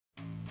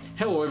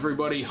Hello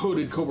everybody,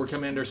 Hooded Cobra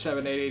Commander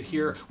 788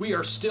 here. We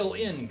are still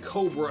in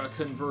COBRA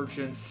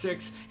Convergence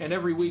 6, and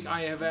every week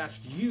I have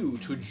asked you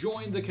to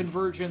join the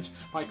Convergence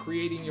by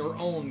creating your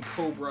own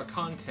COBRA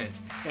content.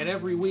 And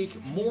every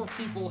week, more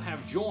people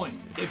have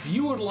joined. If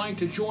you would like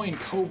to join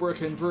COBRA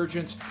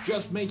Convergence,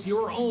 just make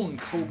your own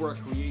COBRA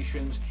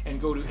creations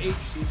and go to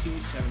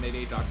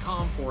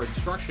hcc788.com for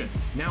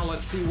instructions. Now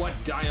let's see what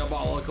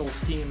diabolical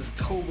schemes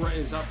COBRA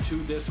is up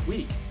to this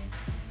week.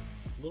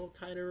 Little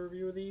kind of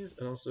review of these,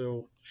 and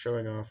also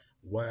showing off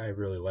why I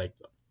really like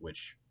them,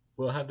 which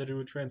will have to do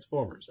with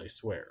Transformers, I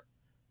swear.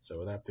 So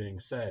with that being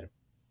said,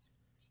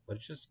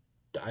 let's just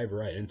dive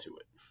right into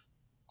it.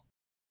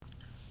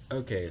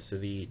 Okay, so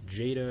the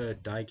Jada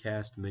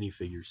diecast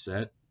minifigure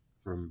set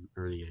from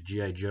the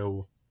G.I.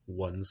 Joe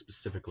one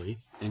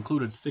specifically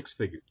included 6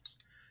 figures.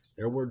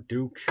 There were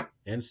Duke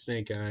and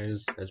Snake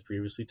Eyes, as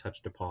previously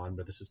touched upon,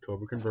 but this is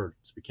Cobra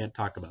Convergence. We can't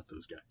talk about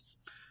those guys.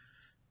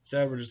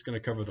 Instead, we're just going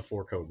to cover the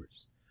 4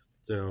 Cobras.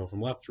 So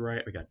from left to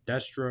right, we got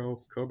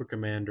Destro, Cobra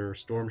Commander,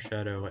 Storm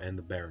Shadow, and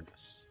the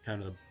Baroness.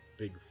 Kind of the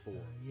big 4.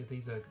 Yeah,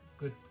 these are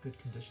good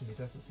condition. There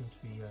doesn't seem to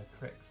be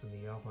cracks in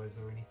the elbows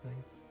or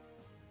anything.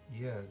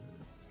 Yeah,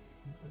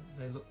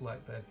 they look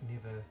like they've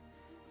never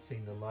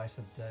seen the light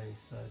of day,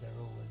 so they're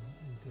all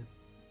in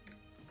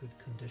good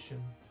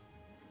condition.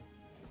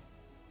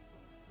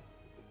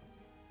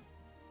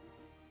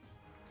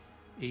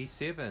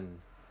 E7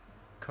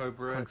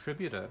 Cobra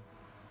Contributor.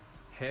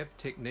 Have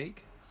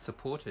technique,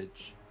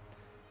 supportage.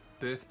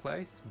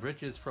 Birthplace,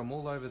 bridges from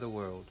all over the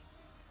world.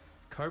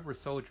 Cobra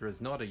Soldier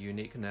is not a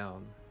unique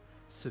noun.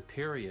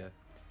 Superior,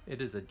 it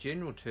is a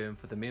general term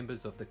for the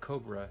members of the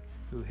Cobra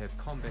who have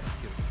combat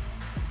skills.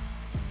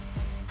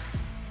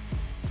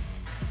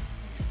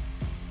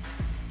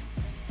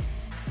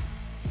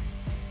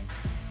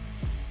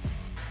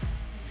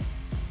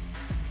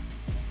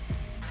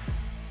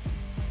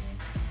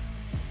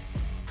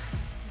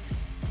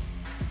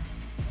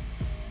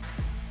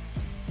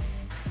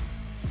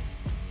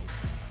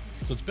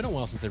 So it's been a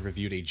while since I've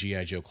reviewed a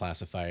G.I. Joe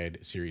Classified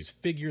series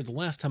figure. The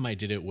last time I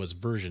did it was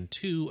version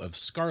 2 of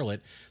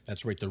Scarlet.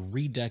 That's right, the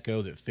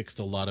redeco that fixed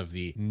a lot of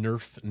the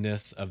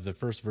nerfness of the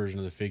first version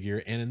of the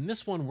figure. And in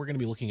this one, we're going to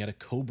be looking at a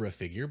Cobra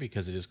figure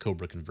because it is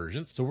Cobra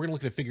Convergence. So we're going to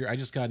look at a figure I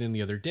just got in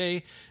the other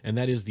day, and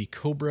that is the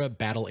Cobra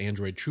Battle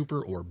Android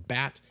Trooper, or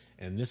BAT.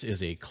 And this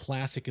is a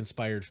classic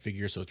inspired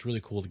figure, so it's really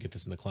cool to get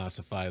this in the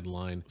classified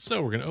line.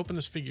 So we're going to open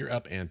this figure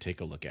up and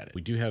take a look at it. We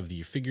do have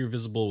the figure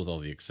visible with all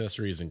the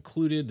accessories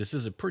included. This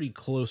is a pretty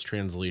close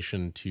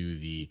translation to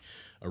the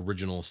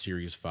original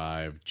Series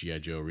 5 G.I.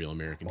 Joe Real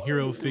American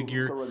Hero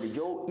figure. Soy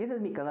Joe y este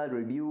es mi canal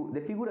review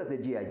de figuras de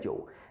G.I.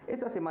 Joe.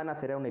 Esta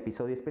semana será un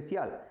episodio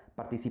especial.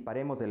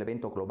 Participaremos del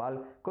evento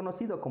global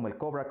conocido como el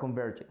COBRA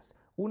Convergence,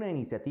 una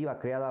iniciativa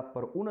creada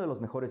por uno de los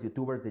mejores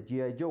youtubers de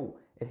G.I. Joe,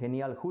 el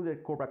genial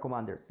Hooded Cobra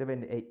Commander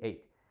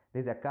 788.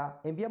 Desde acá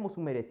enviamos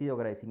un merecido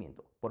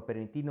agradecimiento por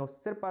permitirnos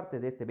ser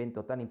parte de este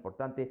evento tan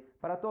importante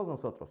para todos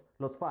nosotros,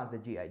 los fans de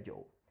G.I.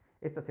 Joe.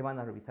 Esta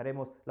semana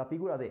revisaremos la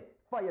figura de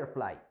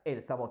Firefly,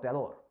 el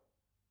saboteador.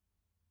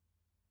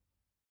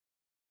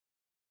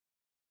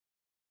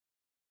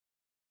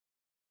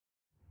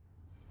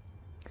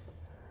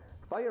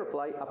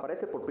 Firefly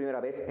aparece por primera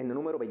vez en el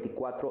número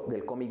 24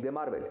 del cómic de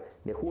Marvel,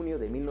 de junio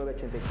de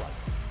 1984.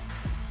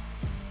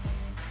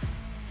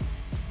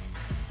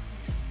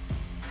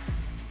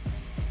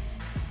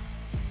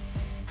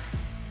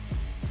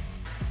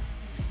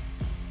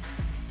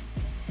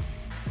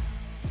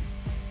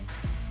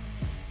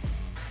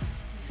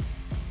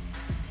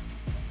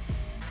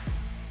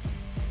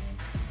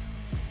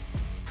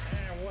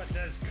 And what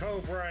does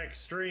Cobra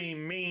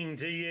Extreme mean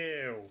to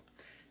you?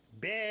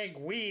 Big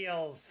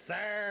wheels,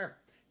 sir,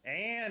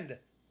 and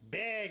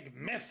big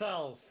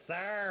missiles,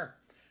 sir.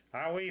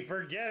 Are we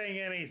forgetting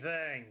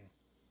anything?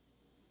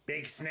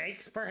 Big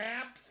snakes,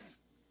 perhaps?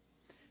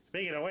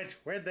 Speaking of which,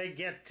 where'd they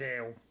get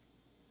to?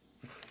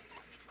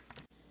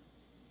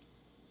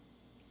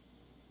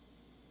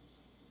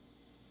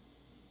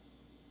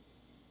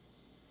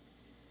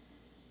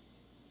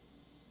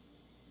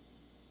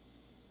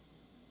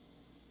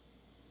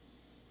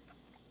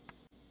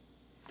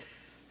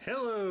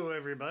 Hello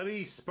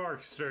everybody,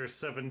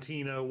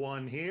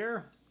 Sparkster1701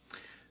 here.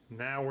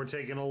 Now we're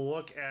taking a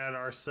look at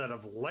our set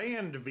of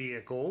land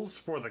vehicles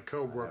for the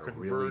Cobra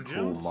Convergence.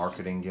 Really cool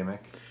marketing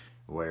gimmick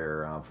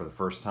where for the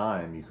first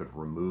time you could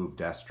remove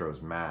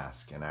Destro's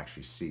mask and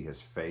actually see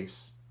his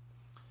face.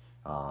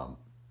 I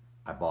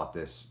bought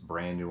this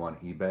brand new on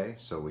eBay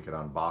so we could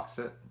unbox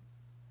it.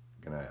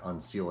 I'm gonna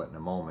unseal it in a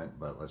moment,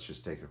 but let's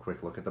just take a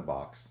quick look at the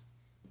box.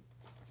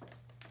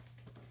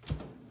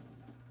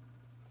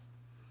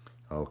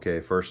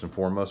 Okay, first and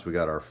foremost, we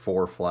got our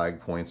 4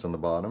 flag points on the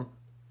bottom.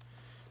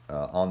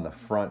 On the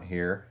front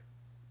here,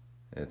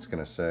 it's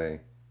going to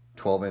say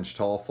 12-inch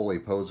tall, fully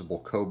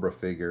posable Cobra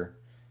figure,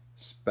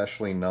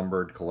 specially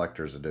numbered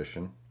collector's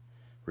edition,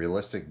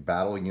 realistic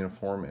battle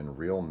uniform and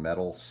real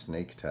metal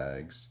snake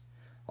tags,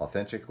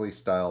 authentically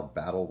styled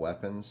battle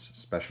weapons,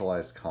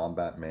 specialized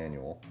combat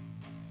manual,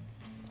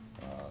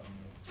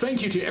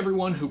 Thank you to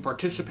everyone who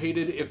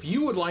participated. If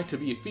you would like to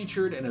be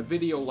featured in a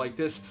video like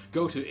this,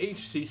 go to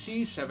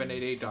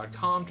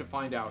hcc788.com to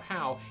find out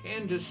how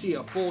and to see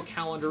a full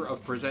calendar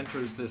of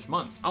presenters this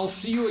month. I'll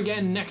see you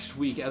again next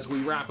week as we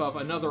wrap up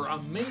another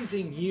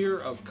amazing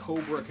year of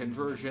COBRA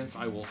Convergence.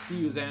 I will see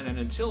you then, and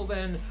until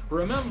then,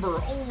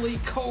 remember, only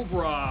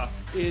COBRA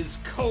is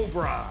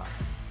COBRA!